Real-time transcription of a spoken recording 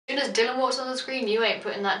soon as Dylan walks on the screen, you ain't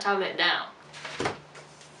putting that tablet down.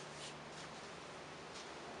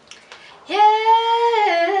 Yeah!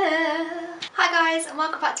 Hi guys and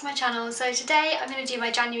welcome back to my channel. So today I'm going to do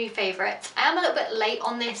my January favourites. I am a little bit late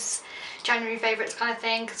on this January favourites kind of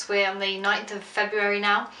thing because we're on the 9th of February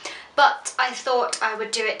now. But I thought I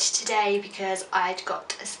would do it today because I'd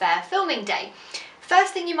got a spare filming day.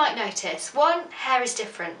 First thing you might notice, 1, hair is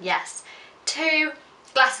different, yes. 2,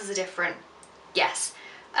 glasses are different, yes.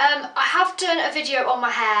 I have done a video on my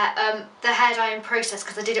hair, the hair dyeing process,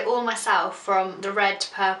 because I did it all myself from the red,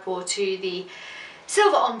 purple to the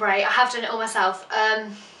silver ombre. I have done it all myself.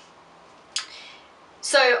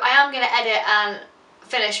 So I am going to edit and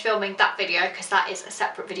finish filming that video because that is a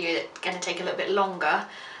separate video that's going to take a little bit longer.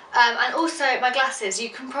 And also my glasses,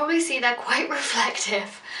 you can probably see they're quite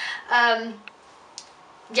reflective.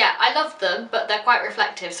 Yeah, I love them, but they're quite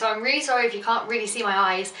reflective, so I'm really sorry if you can't really see my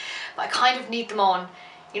eyes, but I kind of need them on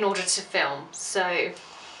in order to film, so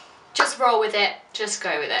just roll with it, just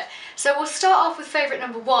go with it. So we'll start off with favourite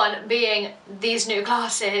number 1 being these new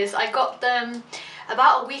glasses. I got them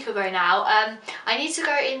about a week ago now. I need to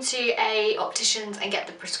go into a optician's and get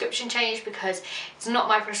the prescription changed because it's not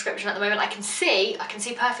my prescription at the moment. I can see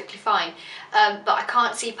perfectly fine, but I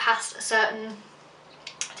can't see past a certain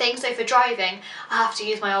thing. So for driving I have to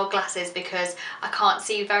use my old glasses because I can't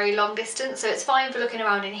see very long distance, so it's fine for looking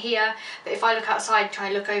around in here, but if I look outside and try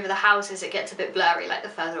and look over the houses it gets a bit blurry, like the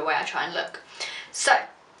further away I try and look. So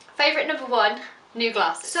favourite number 1, new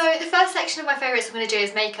glasses. So the first section of my favourites I'm going to do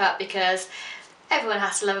is makeup because everyone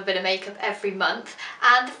has to love a bit of makeup every month,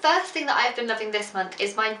 and the first thing that I've been loving this month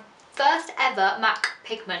is my first ever MAC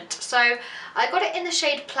pigment. So I got it in the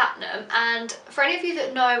shade Platinum, and for any of you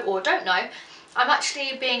that know or don't know, I'm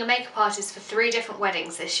actually being a makeup artist for 3 different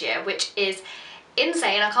weddings this year, which is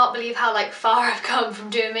insane. I can't believe how far I've come from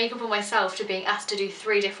doing makeup on myself to being asked to do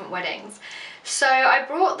 3 different weddings. So I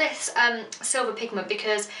brought this silver pigment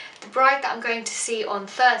because the bride that I'm going to see on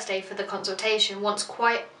Thursday for the consultation wants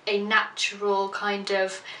quite a natural kind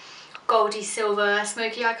of goldy silver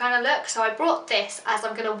smoky eye kind of look. So I brought this as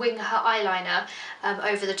I'm going to wing her eyeliner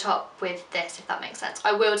over the top with this, if that makes sense.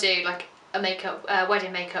 I will do a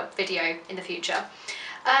wedding makeup video in the future.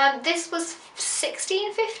 This was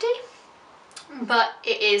 $16.50, but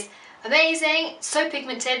it is amazing. It's so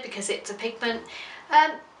pigmented because it's a pigment.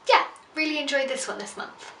 Yeah, really enjoyed this one this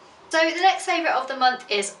month. So the next favourite of the month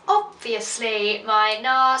is obviously my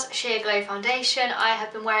NARS Sheer Glow foundation. I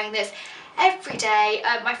have been wearing this every day.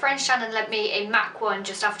 My friend Shannon lent me a MAC one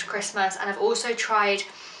just after Christmas, and I've also tried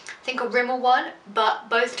I think a Rimmel one, but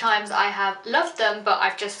both times I have loved them, but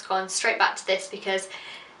I've just gone straight back to this because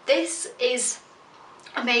this is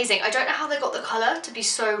amazing. I don't know how they got the colour to be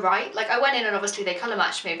so right. Like, I went in and obviously they colour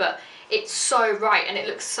matched me, but it's so right and it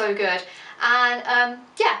looks so good. And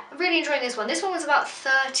yeah, I'm really enjoying this one. This one was about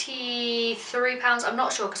 £33. I'm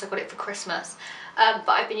not sure because I got it for Christmas. But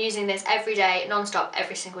I've been using this every day, non-stop,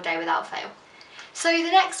 every single day without fail. So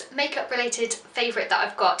the next makeup related favourite that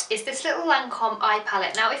I've got is this little Lancome eye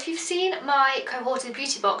palette. Now if you've seen my cohorted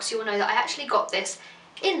beauty box, you'll know that I actually got this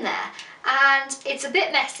in there, and it's a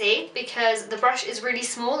bit messy because the brush is really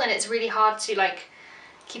small and it's really hard to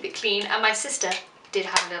keep it clean, and my sister did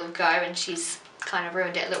have a little go and she's kind of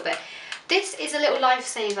ruined it a little bit. This is a little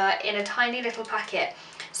lifesaver in a tiny little packet.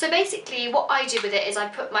 So basically what I do with it is I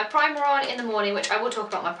put my primer on in the morning, which I will talk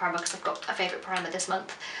about my primer because I've got a favourite primer this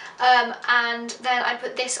month, and then I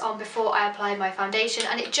put this on before I apply my foundation,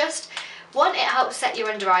 and it just, it helps set your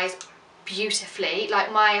under eyes beautifully.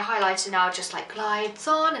 Like, my highlighter now just glides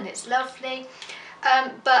on and it's lovely,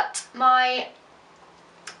 but my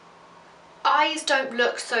eyes don't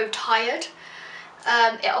look so tired.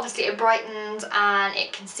 It brightens and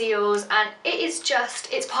it conceals, and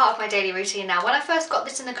it's part of my daily routine now. When I first got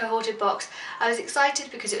this in the cohorted box, I was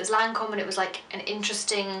excited because it was Lancome and it was an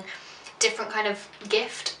interesting, different kind of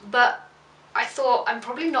gift, but I thought I'm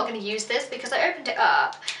probably not going to use this because I opened it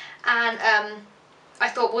up and I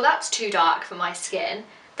thought, well, that's too dark for my skin,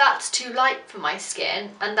 that's too light for my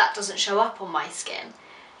skin, and that doesn't show up on my skin.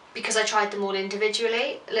 Because I tried them all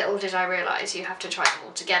individually, little did I realise you have to try them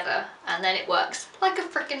all together and then it works like a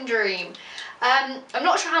freaking dream. I'm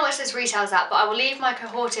not sure how much this retails at, but I will leave my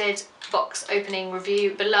cohorted box opening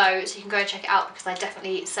review below so you can go and check it out because I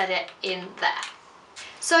definitely said it in there.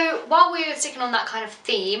 So while we're sticking on that kind of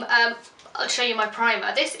theme, I'll show you my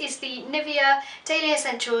primer. This is the Nivea Daily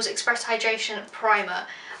Essentials Express Hydration Primer.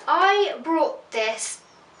 I brought this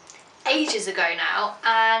ages ago now,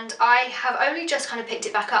 and I have only just kind of picked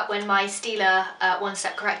it back up when my Stila One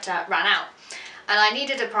Step Corrector ran out. and I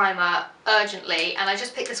needed a primer urgently, and I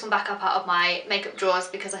just picked this one back up out of my makeup drawers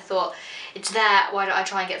because I thought, it's there, why don't I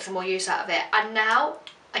try and get some more use out of it? And now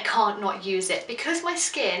I can't not use it because my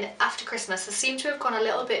skin after Christmas has seemed to have gone a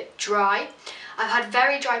little bit dry. I've had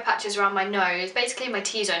very dry patches around my nose, basically in my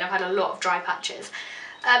T-zone I've had a lot of dry patches,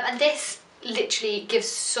 and this literally gives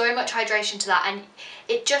so much hydration to that, and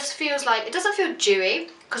it just feels like, it doesn't feel dewy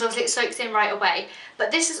because obviously it soaks in right away, but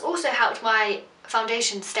this has also helped my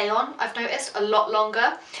foundation stay on, I've noticed, a lot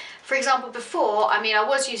longer. For example, before, I mean, I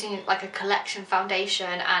was using like a collection foundation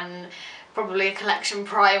and probably a collection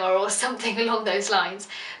primer or something along those lines,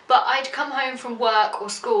 but I'd come home from work or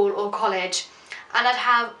school or college and I'd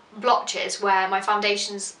have blotches where my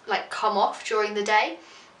foundations like come off during the day.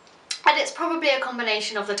 And it's probably a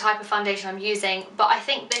combination of the type of foundation I'm using, but I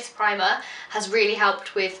think this primer has really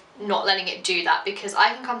helped with not letting it do that, because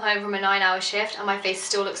I can come home from a 9-hour shift and my face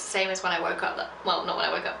still looks the same as when I woke up. Well, not when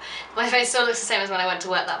I woke up. My face still looks the same as when I went to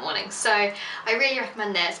work that morning. So I really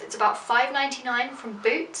recommend this. It's about $5.99 from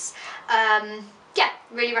Boots. Yeah,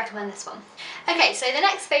 really recommend this one. Okay, so the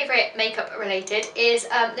next favourite makeup related is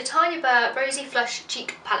the Tanya Burr Rosy Flush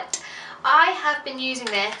Cheek Palette. I have been using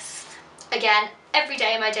this, again, every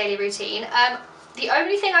day in my daily routine. The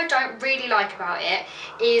only thing I don't really like about it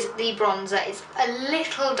is the bronzer. It's a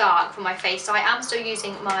little dark for my face, so I am still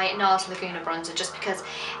using my NARS Laguna bronzer just because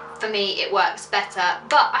for me it works better,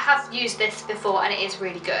 but I have used this before and it is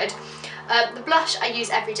really good. The blush I use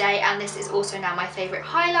every day, and this is also now my favourite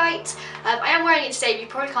highlight. I am wearing it today, but you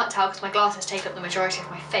probably can't tell because my glasses take up the majority of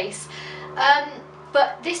my face.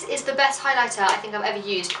 But this is the best highlighter I think I've ever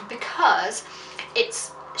used because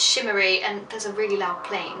it's shimmery, and there's a really loud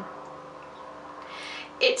plane.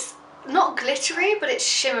 It's not glittery, but it's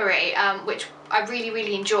shimmery, which I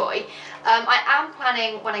really enjoy. I am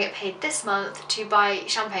planning, when I get paid this month, to buy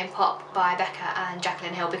Champagne Pop by Becca and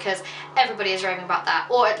Jaclyn Hill because everybody is raving about that,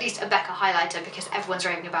 or at least a Becca highlighter because everyone's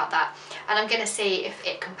raving about that, and I'm going to see if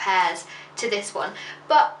it compares to this one.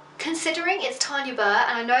 But considering it's Tanya Burr,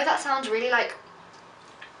 and I know that sounds really like,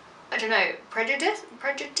 I don't know, prejudice?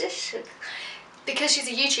 Because she's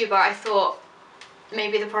a YouTuber, I thought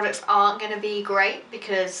maybe the products aren't going to be great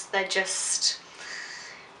because they're just,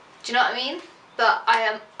 do you know what I mean? But I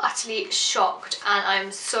am utterly shocked, and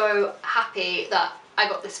I'm so happy that I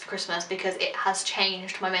got this for Christmas because it has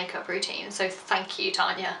changed my makeup routine, so thank you,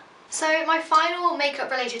 Tanya. So my final makeup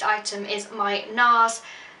related item is my NARS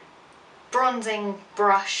bronzing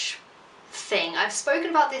brush thing. I've spoken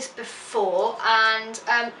about this before, and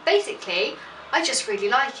basically I just really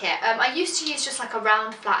like it. I used to use just like a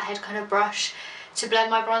round flathead kind of brush to blend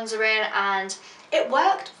my bronzer in, and it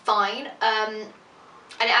worked fine,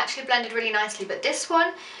 and it actually blended really nicely, but this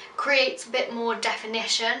one creates a bit more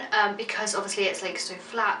definition because obviously it's like so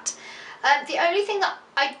flat. The only thing that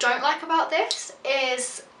I don't like about this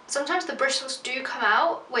is sometimes the bristles do come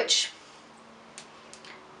out, which,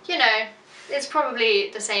 you know, it's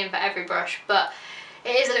probably the same for every brush, but it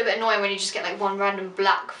is a little bit annoying when you just get like one random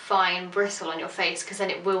black fine bristle on your face, because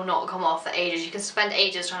then it will not come off for ages. You can spend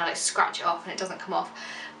ages trying to like scratch it off and it doesn't come off.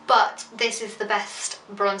 But this is the best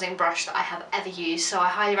bronzing brush that I have ever used, so I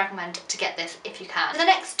highly recommend to get this if you can. The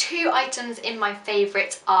next two items in my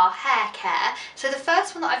favourites are hair care. So the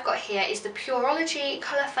first one that I've got here is the Pureology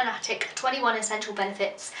Colour Fanatic 21 Essential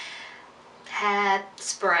Benefits hair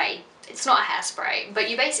spray. It's not a hairspray, but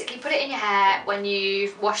you basically put it in your hair when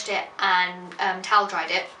you've washed it and towel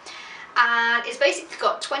dried it, and it's basically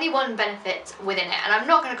got 21 benefits within it, and I'm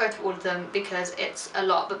not going to go through all of them because it's a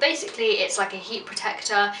lot, but basically it's like a heat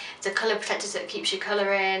protector, it's a colour protector so it keeps your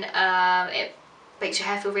colour in, it makes your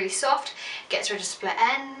hair feel really soft, gets rid of split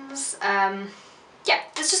ends, yeah,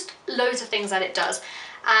 there's just loads of things that it does.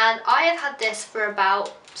 And I have had this for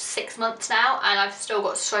about 6 months now, and I've still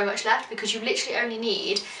got so much left because you literally only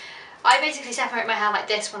need, I basically separate my hair like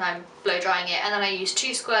this when I'm blow drying it, and then I use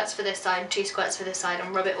 2 squirts for this side and 2 squirts for this side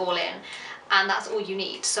and rub it all in, and that's all you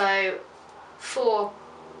need. So 4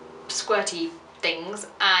 squirty things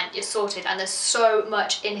and you're sorted, and there's so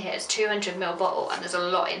much in here. It's 200ml bottle and there's a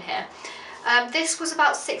lot in here. This was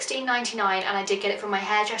about $16.99 and I did get it from my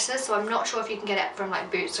hairdresser, so I'm not sure if you can get it from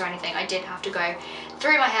like Boots or anything. I did have to go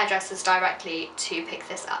through my hairdressers directly to pick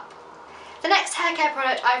this up. The next hair care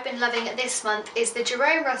product I've been loving this month is the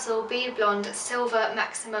Jerome Russell Be Blonde Silver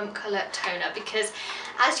Maximum Colour Toner, because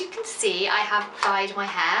as you can see I have dyed my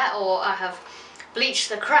hair, or I have bleached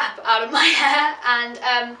the crap out of my hair,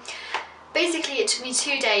 and basically it took me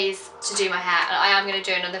 2 days to do my hair, and I am going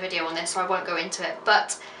to do another video on this so I won't go into it,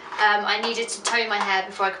 but I needed to tone my hair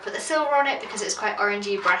before I could put the silver on it because it's quite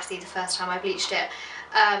orangey brassy the first time I bleached it.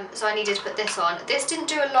 so I needed to put this on. This didn't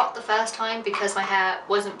do a lot the first time because my hair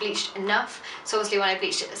wasn't bleached enough, so obviously when I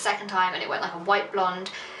bleached it the second time and it went like a white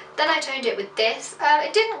blonde, then I toned it with this.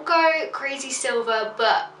 It didn't go crazy silver,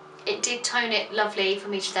 but it did tone it lovely for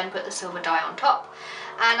me to then put the silver dye on top.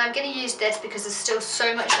 And I'm going to use this because there's still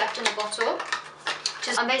so much left in the bottle.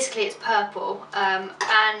 And basically it's purple, and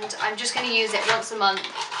I'm just going to use it once a month.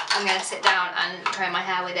 I'm going to sit down and tone my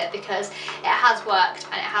hair with it because it has worked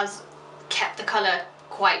and it has kept the colour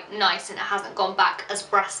quite nice and it hasn't gone back as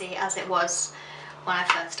brassy as it was when I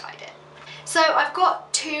first dyed it. So I've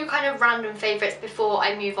got two kind of random favourites before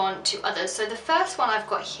I move on to others. So the first one I've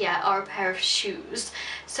got here are a pair of shoes.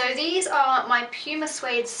 So these are my Puma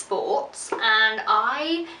Suede Sports, and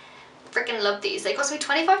I freaking love these. They cost me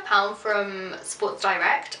 £25 from Sports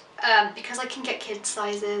Direct because I can get kids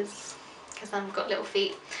sizes because I've got little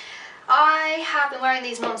feet. I have been wearing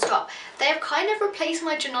these non-stop. They have kind of replaced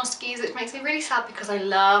my Janoskis, which makes me really sad because I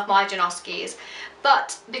love my Janoskis.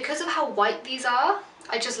 But because of how white these are,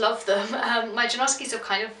 I just love them. My Janoskis have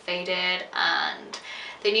kind of faded and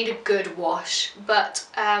they need a good wash. But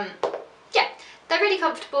yeah, they're really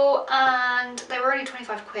comfortable and they were only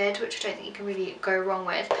 25 quid, which I don't think you can really go wrong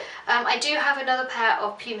with. I do have another pair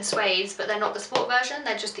of Puma Suedes, but they're not the sport version,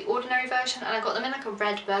 they're just the ordinary version, and I got them in like a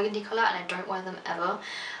red burgundy colour and I don't wear them ever.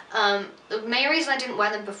 The main reason I didn't wear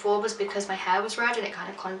them before was because my hair was red and it kind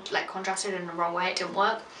of contrasted in the wrong way, it didn't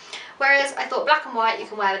work. Whereas I thought black and white you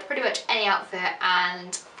can wear with pretty much any outfit,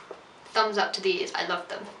 and thumbs up to these, I love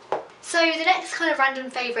them. So the next kind of random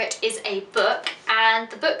favourite is a book, and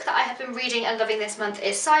the book that I have been reading and loving this month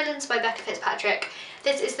is Silence by Becca Fitzpatrick.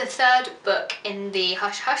 This is the third book in the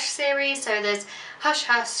Hush Hush series, so there's Hush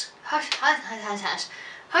Hush, Hush Hush, Hush Hush,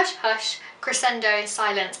 Hush Hush, Crescendo,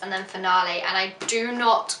 Silence, and then Finale, and I do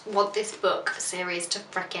not want this book series to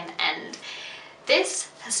frickin' end. This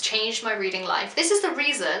has changed my reading life. This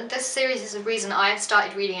series is the reason I have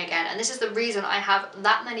started reading again, and this is the reason I have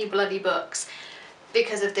that many bloody books,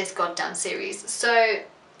 because of this goddamn series. So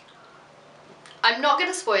I'm not going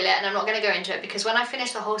to spoil it and I'm not going to go into it, because when I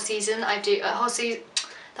finish the whole season, the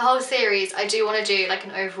whole series, I do want to do like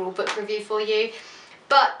an overall book review for you.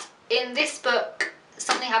 But in this book,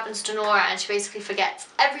 something happens to Nora and she basically forgets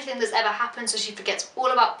everything that's ever happened, so she forgets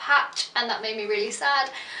all about Patch, and that made me really sad,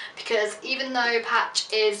 because even though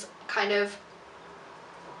Patch is kind of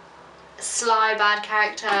a sly bad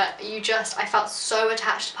character, I felt so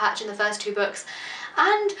attached to Patch in the first two books.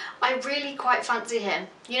 And I really quite fancy him.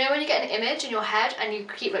 You know when you get an image in your head and you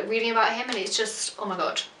keep like reading about him and it's just, oh my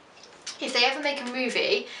god. If they ever make a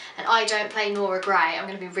movie and I don't play Nora Grey, I'm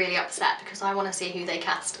going to be really upset because I want to see who they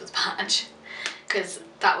cast as Patch, because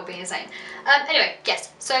that would be insane. Anyway,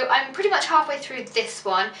 yes, so I'm pretty much halfway through this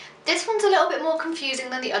one. This one's a little bit more confusing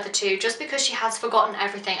than the other two, just because she has forgotten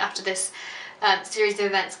everything after this series of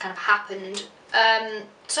events kind of happened.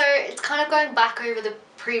 So it's kind of going back over the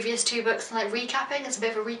previous two books and like recapping. It's a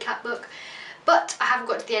bit of a recap book, but I haven't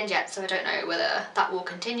got to the end yet, so I don't know whether that will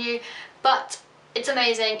continue. But it's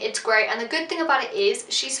amazing, it's great, and the good thing about it is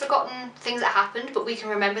she's forgotten things that happened, but we can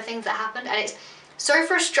remember things that happened, and it's so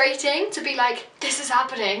frustrating to be like, this is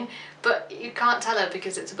happening, but you can't tell her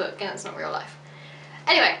because it's a book and it's not real life.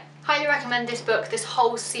 Anyway, highly recommend this book, this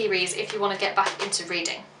whole series, if you want to get back into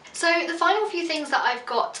reading. So the final few things that I've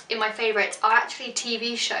got in my favourites are actually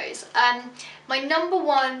TV shows. My number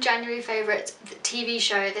one January favourite TV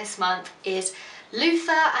show this month is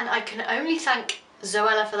Luther, and I can only thank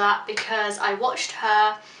Zoella for that, because I watched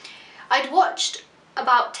her. I'd watched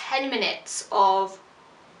about 10 minutes of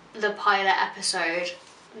the pilot episode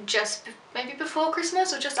just maybe before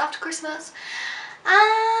Christmas or just after Christmas, and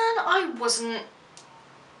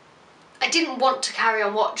I didn't want to carry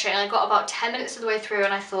on watching. I got about 10 minutes of the way through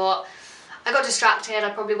and I thought, I got distracted,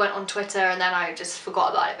 I probably went on Twitter and then I just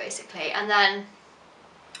forgot about it basically. And then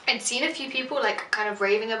I'd seen a few people like kind of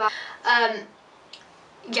raving about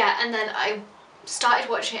yeah, and then I started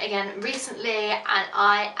watching it again recently and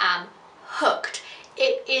I am hooked.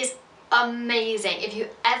 It is amazing. If you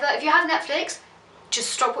have Netflix,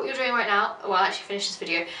 just stop what you're doing right now, well actually finish this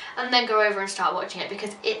video, and then go over and start watching it,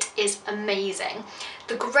 because it is amazing.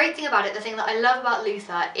 The great thing about it, the thing that I love about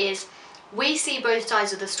Luther, is we see both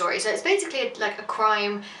sides of the story. So it's basically like a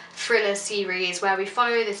crime thriller series where we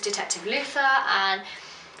follow this detective Luther, and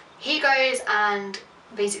he goes and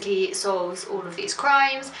basically solves all of these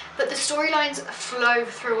crimes, but the storylines flow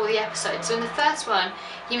through all the episodes. So in the first one,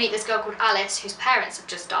 you meet this girl called Alice whose parents have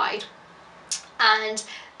just died, and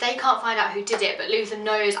they can't find out who did it, but Luther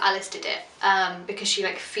knows Alice did it because she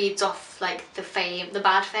like feeds off like the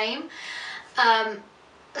bad fame.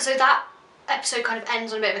 So that episode kind of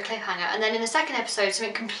ends on a bit of a cliffhanger, and then in the second episode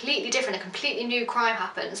something completely different, a completely new crime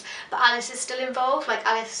happens, but Alice is still involved. Like,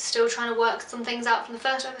 Alice is still trying to work some things out from the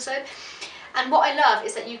first episode. And what I love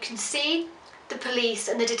is that you can see the police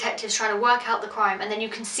and the detectives trying to work out the crime, and then you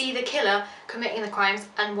can see the killer committing the crimes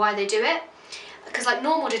and why they do it. Because like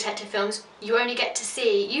normal detective films, you only get to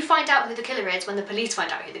see, you find out who the killer is when the police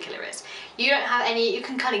find out who the killer is. You don't have any, you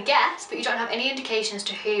can kind of guess, but you don't have any indications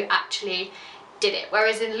to who actually did it.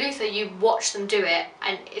 Whereas in Luther, you watch them do it,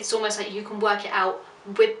 and it's almost like you can work it out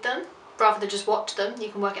with them, rather than just watch them, you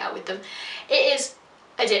can work it out with them. It is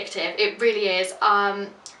addictive, it really is.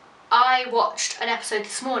 I watched an episode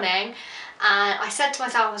this morning, and I said to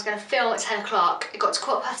myself I was going to film at 10 o'clock. It got to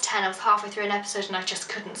 10:15, I was halfway through an episode and I just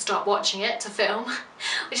couldn't stop watching it to film,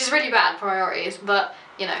 which is really bad priorities, but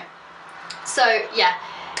you know. So yeah,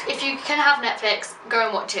 if you can have Netflix, go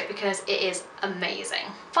and watch it because it is amazing.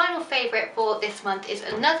 Final favourite for this month is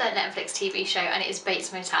another Netflix TV show, and it is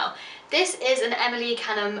Bates Motel. This is an Emily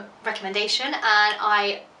Canham recommendation, and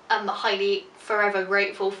I am highly forever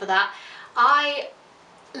grateful for that. I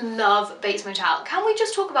love Bates Motel. Can we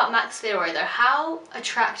just talk about Max Leroy though? How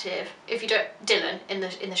attractive, if you don't, Dylan in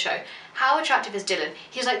the show, how attractive is Dylan?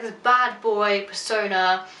 He's like this bad boy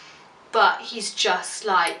persona, but he's just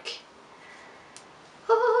like,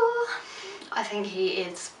 oh, I think he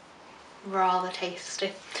is rather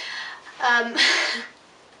tasty.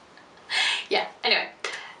 Yeah, anyway,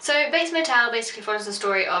 so Bates Motel basically follows the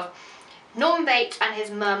story of Norman Bates and his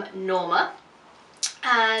mum Norma,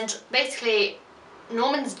 and basically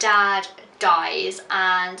Norman's dad dies,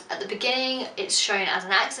 and at the beginning it's shown as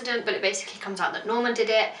an accident, but it basically comes out that Norman did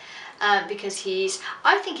it because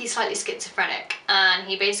I think he's slightly schizophrenic, and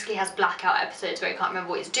he basically has blackout episodes where he can't remember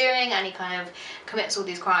what he's doing, and he kind of commits all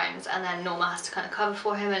these crimes, and then Norma has to kind of cover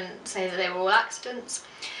for him and say that they were all accidents.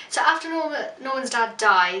 So after Norman's dad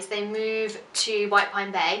dies, they move to White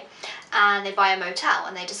Pine Bay and they buy a motel,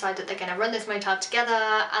 and they decide that they're going to run this motel together,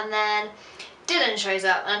 and then Dylan shows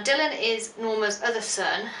up, and Dylan is Norma's other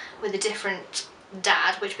son with a different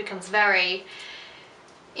dad, which becomes very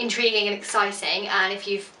intriguing and exciting. And if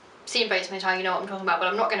you've seen Bates Motel, you know what I'm talking about, but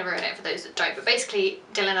I'm not going to ruin it for those that don't. But basically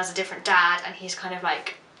Dylan has a different dad, and he's kind of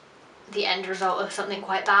like the end result of something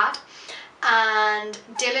quite bad. And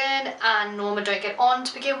Dylan and Norma don't get on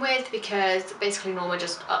to begin with because basically Norma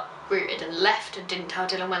just uprooted and left and didn't tell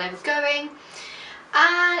Dylan where they was going.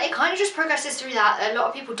 And it kind of just progresses through that. A lot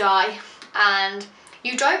of people die, and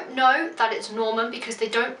you don't know that it's Norman because they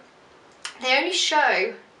only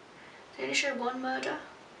show one murder.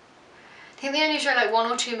 I think they only show like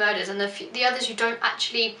 1 or 2 murders, and the others you don't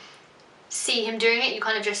actually see him doing it. You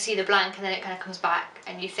kind of just see the blank, and then it kind of comes back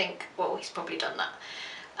and you think, well, he's probably done that.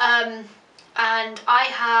 And I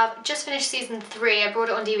have just finished season 3. I brought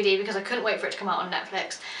it on DVD because I couldn't wait for it to come out on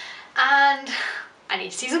Netflix, and I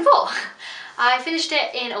need season 4. I finished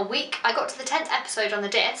it in a week. I got to the 10th episode on the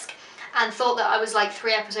disc and thought that I was like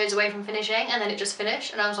 3 episodes away from finishing, and then it just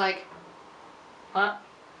finished, and I was like, what?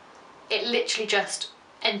 It literally just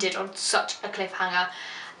ended on such a cliffhanger,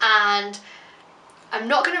 and I'm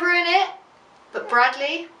not going to ruin it, but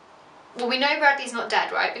Bradley, well, we know Bradley's not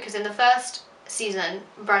dead, right? Because in the first season,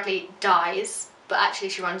 Bradley dies, but actually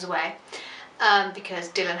she runs away because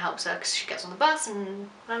Dylan helps her because she gets on the bus and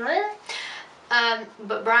blah, blah, blah.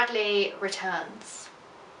 But Bradley returns.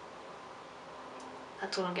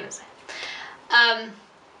 That's all I'm going to say.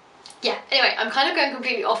 Yeah, anyway, I'm kind of going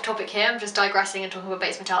completely off topic here. I'm just digressing and talking about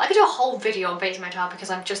Bates Motel. I could do a whole video on Bates Motel because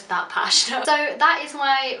I'm just that passionate. So that is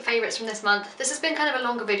my favourites from this month. This has been kind of a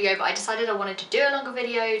longer video, but I decided I wanted to do a longer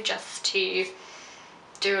video just to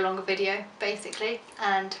do a longer video, basically,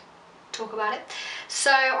 and talk about it.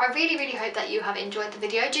 So I really, really hope that you have enjoyed the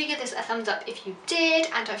video. Do give this a thumbs up if you did,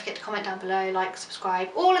 and don't forget to comment down below, like, subscribe,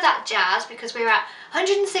 all of that jazz, because we're at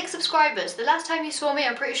 106 subscribers. The last time you saw me,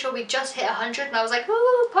 I'm pretty sure we just hit 100, and I was like,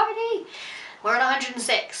 woo, party! We're on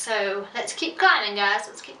 106, so let's keep climbing, guys.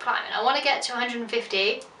 Let's keep climbing. I want to get to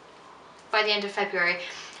 150 by the end of February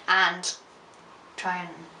and try and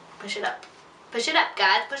push it up. Push it up,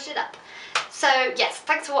 guys, push it up. So yes,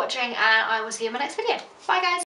 thanks for watching, and I will see you in my next video. Bye, guys.